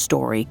horror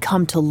story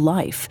come to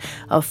life,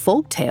 a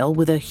folktale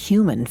with a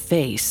human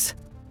face.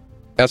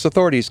 As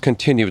authorities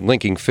continued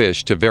linking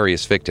Fish to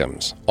various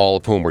victims, all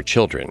of whom were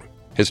children,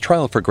 his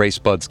trial for Grace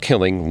Budd's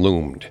killing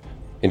loomed.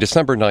 In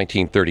December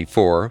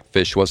 1934,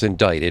 Fish was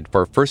indicted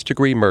for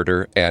first-degree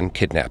murder and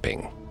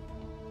kidnapping.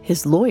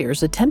 His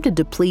lawyers attempted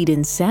to plead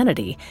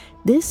insanity.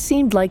 This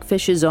seemed like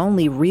Fish's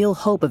only real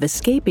hope of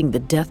escaping the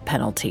death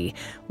penalty.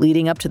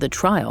 Leading up to the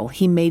trial,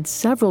 he made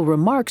several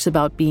remarks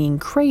about being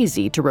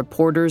crazy to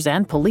reporters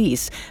and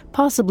police,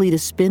 possibly to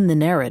spin the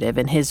narrative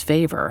in his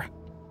favor.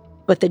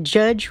 But the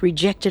judge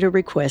rejected a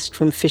request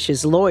from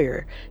Fish's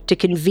lawyer to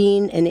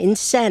convene an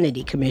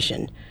insanity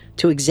commission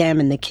to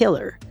examine the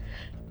killer.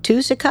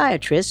 2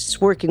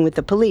 psychiatrists working with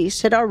the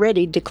police had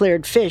already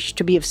declared Fish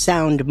to be of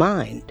sound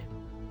mind.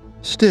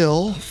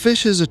 Still,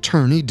 Fish's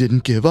attorney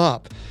didn't give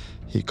up.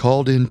 He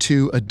called in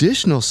 2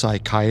 additional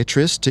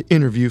psychiatrists to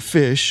interview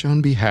Fish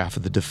on behalf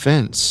of the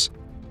defense.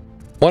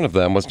 One of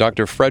them was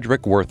Dr.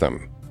 Frederick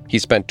Wortham. He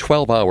spent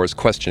 12 hours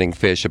questioning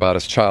Fish about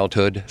his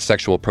childhood,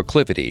 sexual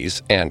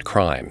proclivities, and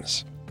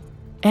crimes.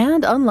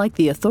 And unlike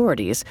the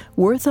authorities,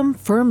 Wortham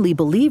firmly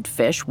believed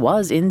Fish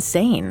was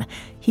insane.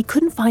 He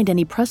couldn't find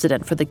any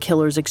precedent for the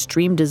killer's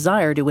extreme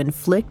desire to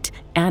inflict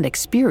and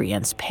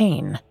experience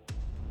pain.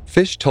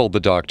 Fish told the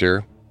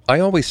doctor, "I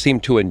always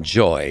seemed to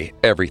enjoy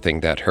everything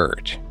that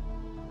hurt."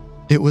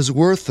 It was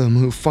Wortham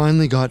who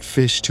finally got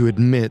Fish to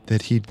admit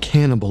that he'd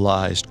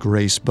cannibalized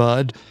Grace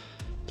Budd.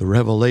 The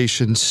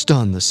revelation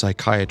stunned the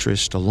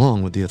psychiatrist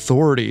along with the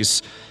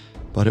authorities,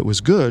 but it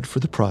was good for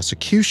the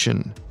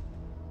prosecution.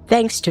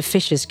 Thanks to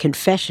Fish's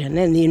confession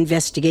and the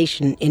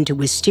investigation into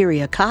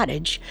Wisteria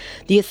Cottage,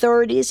 the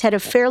authorities had a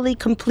fairly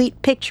complete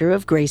picture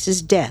of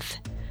Grace's death.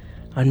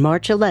 On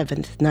March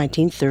 11,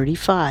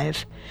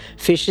 1935,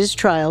 Fish's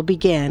trial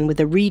began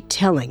with a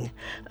retelling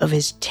of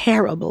his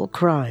terrible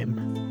crime.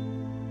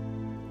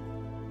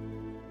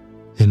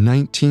 In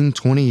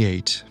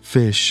 1928,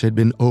 Fish had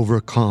been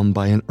overcome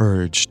by an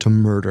urge to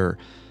murder,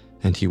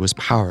 and he was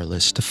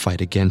powerless to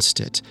fight against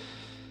it.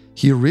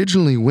 He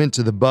originally went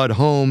to the Budd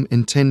home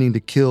intending to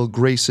kill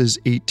Grace's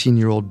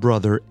 18-year-old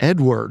brother,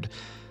 Edward.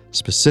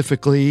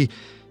 Specifically,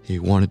 he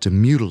wanted to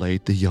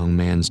mutilate the young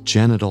man's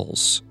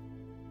genitals.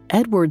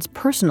 Edward's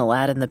personal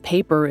ad in the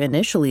paper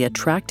initially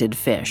attracted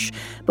Fish,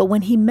 but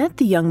when he met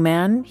the young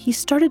man, he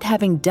started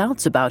having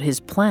doubts about his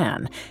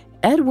plan.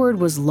 Edward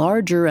was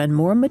larger and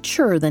more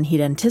mature than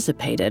he'd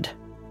anticipated.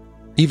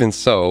 Even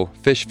so,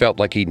 Fish felt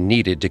like he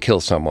needed to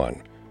kill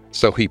someone.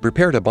 So he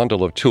prepared a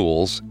bundle of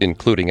tools,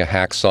 including a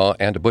hacksaw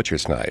and a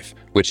butcher's knife,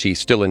 which he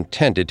still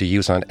intended to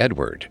use on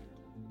Edward.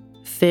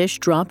 Fish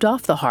dropped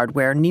off the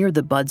hardware near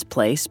the Budds'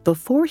 place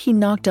before he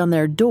knocked on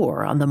their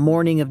door on the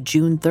morning of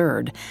June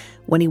 3rd.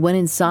 When he went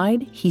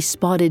inside, he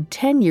spotted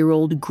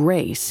 10-year-old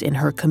Grace in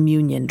her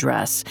communion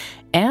dress,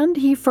 and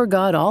he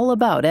forgot all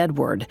about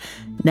Edward.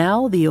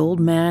 Now the old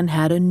man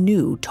had a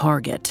new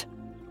target.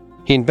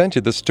 He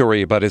invented the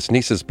story about his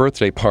niece's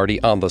birthday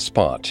party on the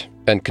spot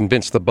and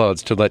convinced the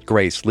Budds to let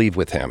Grace leave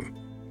with him.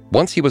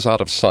 Once he was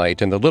out of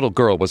sight and the little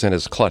girl was in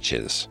his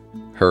clutches,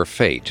 her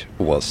fate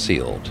was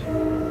sealed.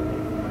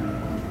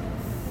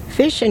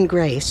 Fish and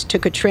Grace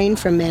took a train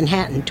from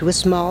Manhattan to a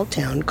small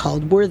town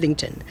called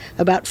Worthington,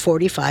 about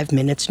 45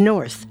 minutes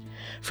north.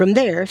 From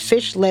there,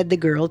 Fish led the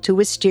girl to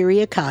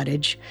Wisteria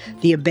Cottage,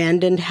 the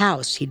abandoned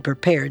house he'd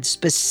prepared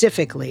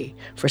specifically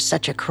for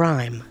such a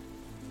crime.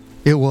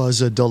 It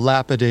was a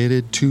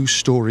dilapidated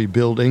 2-story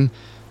building,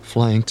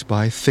 flanked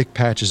by thick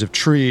patches of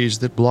trees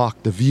that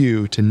blocked the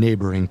view to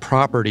neighboring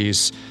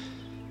properties.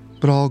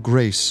 But all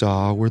Grace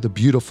saw were the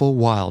beautiful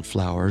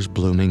wildflowers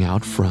blooming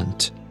out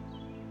front.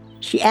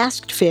 She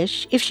asked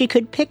Fish if she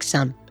could pick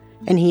some,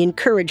 and he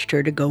encouraged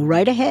her to go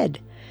right ahead.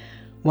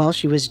 While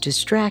she was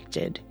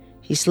distracted,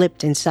 he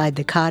slipped inside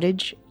the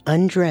cottage,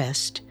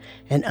 undressed,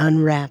 and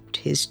unwrapped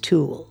his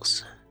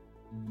tools.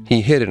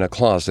 He hid in a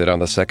closet on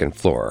the second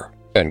floor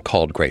and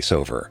called Grace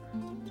over.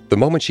 The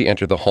moment she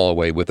entered the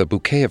hallway with a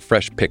bouquet of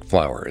fresh-picked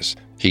flowers,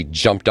 he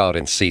jumped out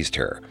and seized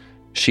her.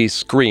 She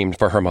screamed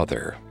for her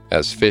mother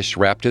as Fish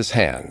wrapped his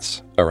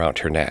hands around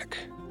her neck.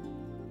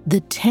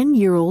 The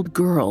 10-year-old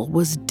girl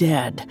was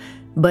dead,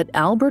 but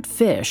Albert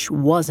Fish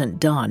wasn't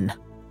done.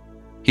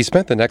 He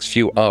spent the next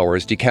few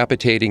hours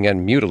decapitating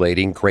and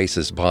mutilating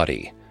Grace's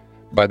body.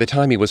 By the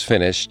time he was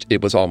finished,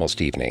 it was almost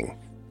evening.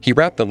 He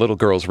wrapped the little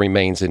girl's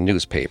remains in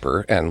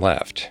newspaper and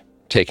left,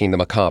 taking the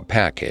macabre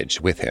package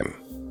with him.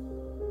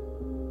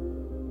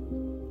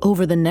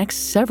 Over the next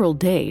several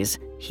days,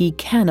 he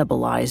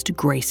cannibalized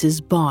Grace's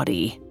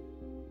body.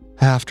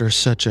 After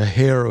such a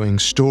harrowing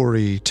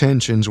story,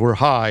 tensions were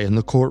high in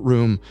the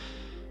courtroom.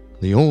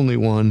 The only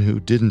one who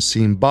didn't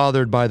seem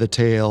bothered by the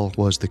tale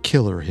was the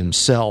killer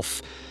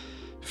himself.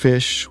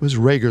 Fish was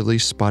regularly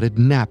spotted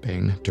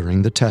napping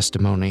during the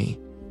testimony.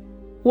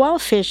 While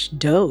Fish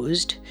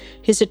dozed,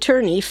 his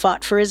attorney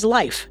fought for his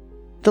life.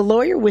 The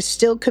lawyer was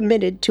still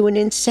committed to an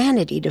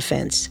insanity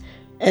defense,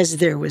 as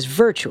there was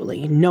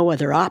virtually no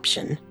other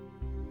option.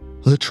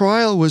 The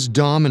trial was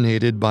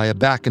dominated by a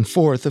back and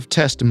forth of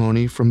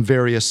testimony from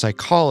various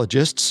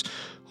psychologists,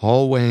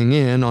 all weighing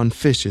in on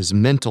Fish's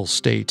mental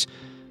state.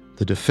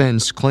 The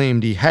defense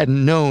claimed he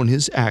hadn't known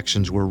his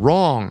actions were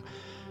wrong.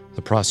 The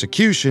The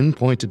prosecution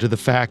pointed to the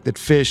fact that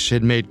Fish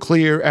had made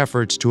clear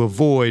efforts to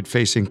avoid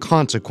facing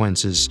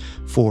consequences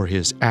for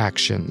his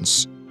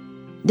actions.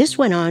 This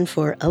went on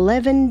for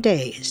 11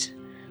 days.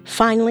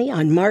 Finally,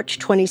 on March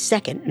 22,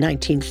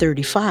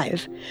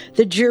 1935,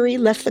 the jury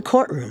left the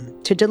courtroom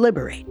to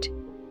deliberate.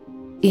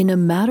 In a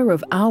matter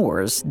of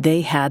hours,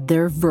 they had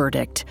their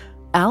verdict.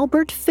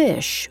 Albert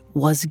Fish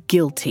was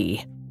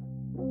guilty.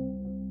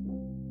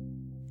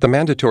 The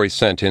mandatory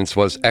sentence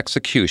was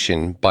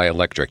execution by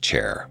electric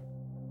chair.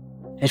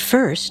 At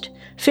first,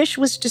 Fish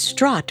was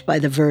distraught by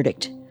the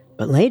verdict,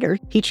 but later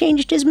he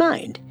changed his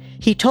mind.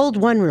 He told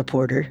one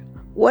reporter,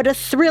 "What a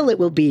thrill it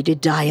will be to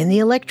die in the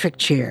electric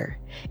chair.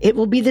 It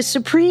will be the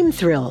supreme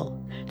thrill,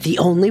 the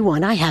only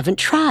one I haven't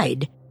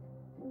tried."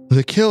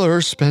 The killer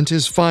spent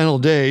his final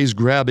days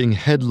grabbing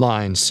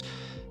headlines.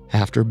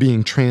 After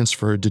being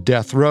transferred to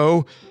death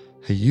row,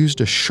 he used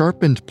a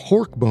sharpened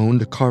pork bone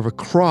to carve a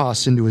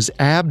cross into his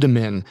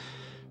abdomen.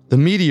 The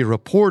media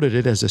reported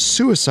it as a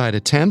suicide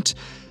attempt,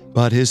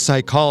 but his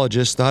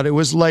psychologist thought it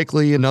was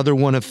likely another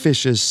one of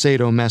Fish's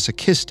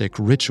sadomasochistic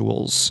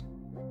rituals.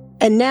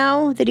 And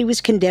now that he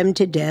was condemned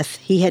to death,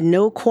 he had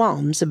no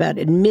qualms about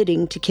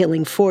admitting to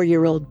killing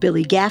 4-year-old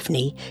Billy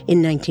Gaffney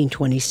in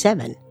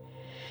 1927.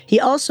 He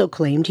also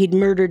claimed he'd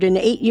murdered an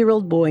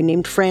 8-year-old boy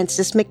named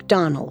Francis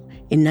McDonnell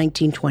in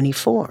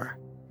 1924.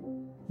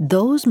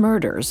 Those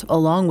murders,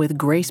 along with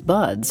Grace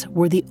Budd's,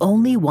 were the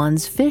only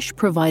ones Fish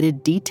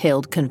provided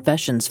detailed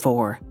confessions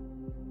for.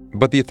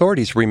 But the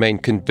authorities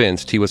remained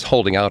convinced he was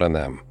holding out on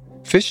them.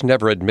 Fish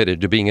never admitted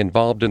to being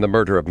involved in the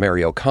murder of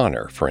Mary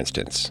O'Connor, for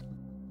instance.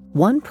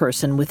 One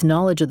person with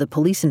knowledge of the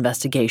police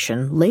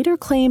investigation later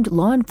claimed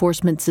law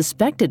enforcement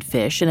suspected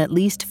Fish in at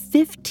least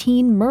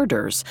 15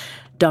 murders.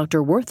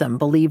 Dr. Wortham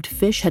believed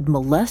Fish had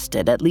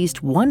molested at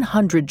least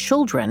 100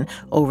 children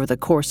over the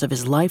course of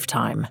his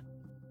lifetime.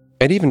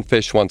 And even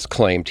Fish once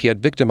claimed he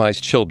had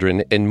victimized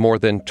children in more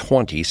than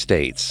 20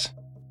 states.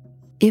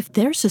 If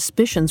their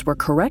suspicions were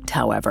correct,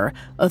 however,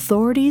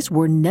 authorities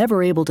were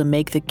never able to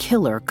make the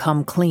killer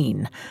come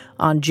clean.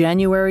 On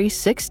January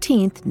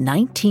 16,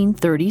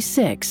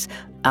 1936,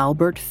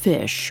 Albert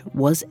Fish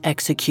was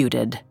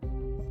executed.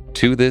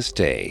 To this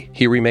day,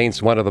 he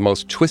remains one of the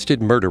most twisted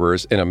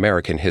murderers in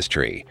American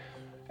history.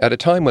 At a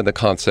time when the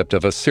concept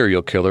of a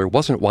serial killer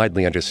wasn't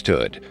widely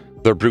understood,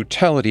 the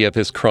brutality of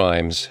his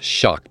crimes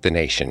shocked the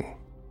nation.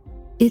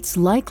 It's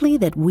likely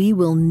that we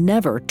will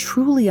never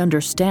truly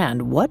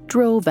understand what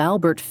drove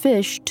Albert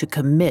Fish to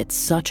commit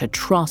such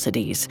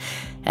atrocities,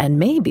 and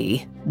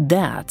maybe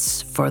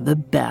that's for the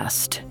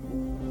best.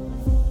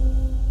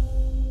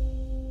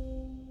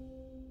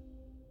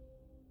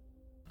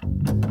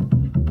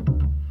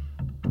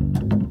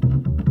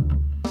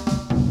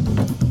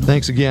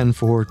 Thanks again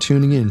for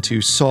tuning in to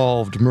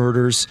Solved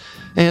Murders,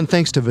 and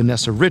thanks to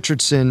Vanessa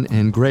Richardson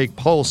and Greg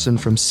Paulson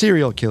from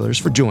Serial Killers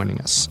for joining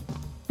us.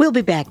 We'll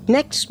be back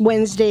next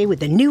Wednesday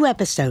with a new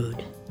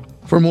episode.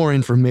 For more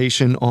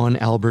information on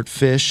Albert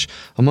Fish,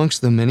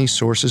 amongst the many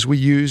sources we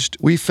used,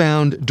 we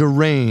found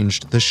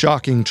Deranged, the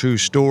shocking true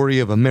story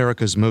of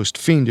America's most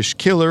fiendish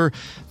killer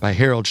by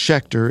Harold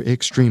Schechter,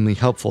 extremely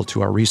helpful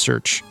to our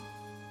research.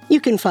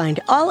 You can find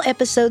all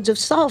episodes of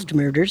Solved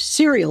Murders,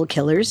 Serial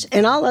Killers,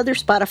 and all other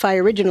Spotify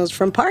originals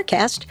from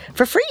Parcast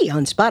for free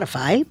on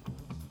Spotify.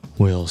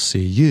 We'll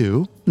see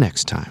you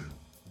next time.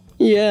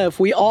 Yeah, if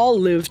we all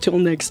live till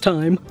next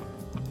time.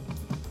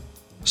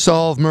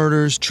 Solved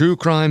Murders, True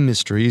Crime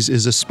Mysteries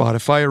is a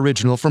Spotify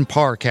original from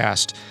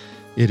Parcast.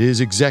 It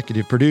is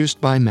executive produced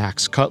by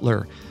Max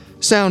Cutler.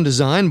 Sound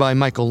design by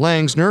Michael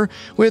Langsner,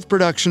 with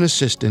production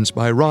assistance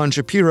by Ron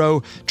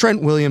Shapiro,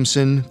 Trent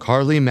Williamson,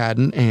 Carly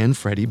Madden, and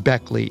Freddie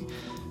Beckley.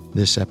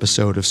 This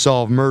episode of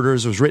Solved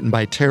Murders was written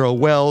by Tara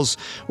Wells,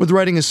 with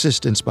writing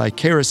assistance by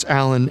Karis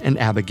Allen and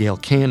Abigail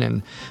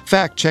Cannon,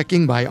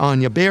 fact-checking by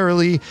Anya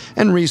Barely,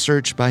 and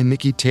research by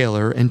Mickey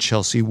Taylor and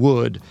Chelsea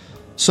Wood.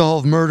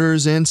 Solved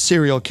Murders and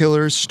Serial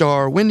Killers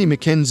star Wendy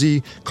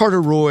McKenzie,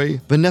 Carter Roy,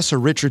 Vanessa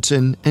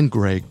Richardson, and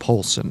Greg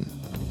Paulson.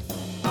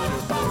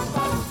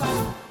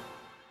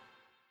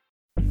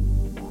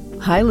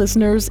 Hi,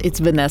 listeners, it's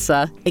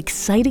Vanessa.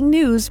 Exciting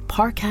news!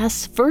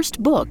 Parcast's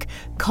first book,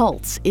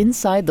 Cults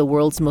Inside the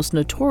World's Most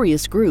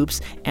Notorious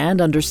Groups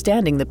and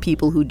Understanding the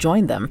People Who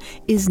Join Them,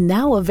 is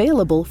now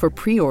available for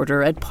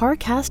pre-order at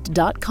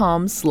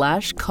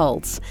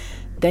parcast.com/cults.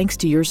 Thanks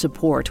to your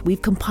support,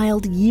 we've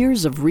compiled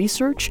years of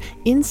research,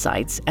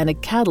 insights, and a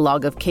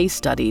catalog of case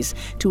studies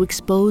to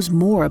expose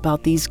more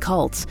about these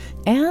cults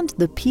and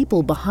the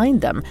people behind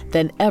them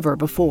than ever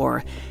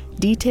before.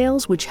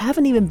 Details which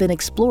haven't even been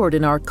explored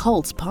in our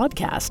Cults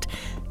podcast.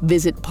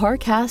 Visit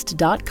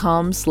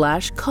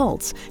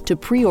parcast.com/cults to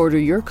pre-order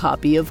your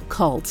copy of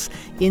Cults,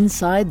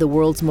 Inside the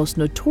World's Most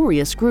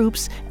Notorious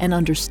Groups and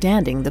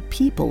Understanding the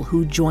People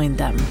Who Join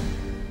Them.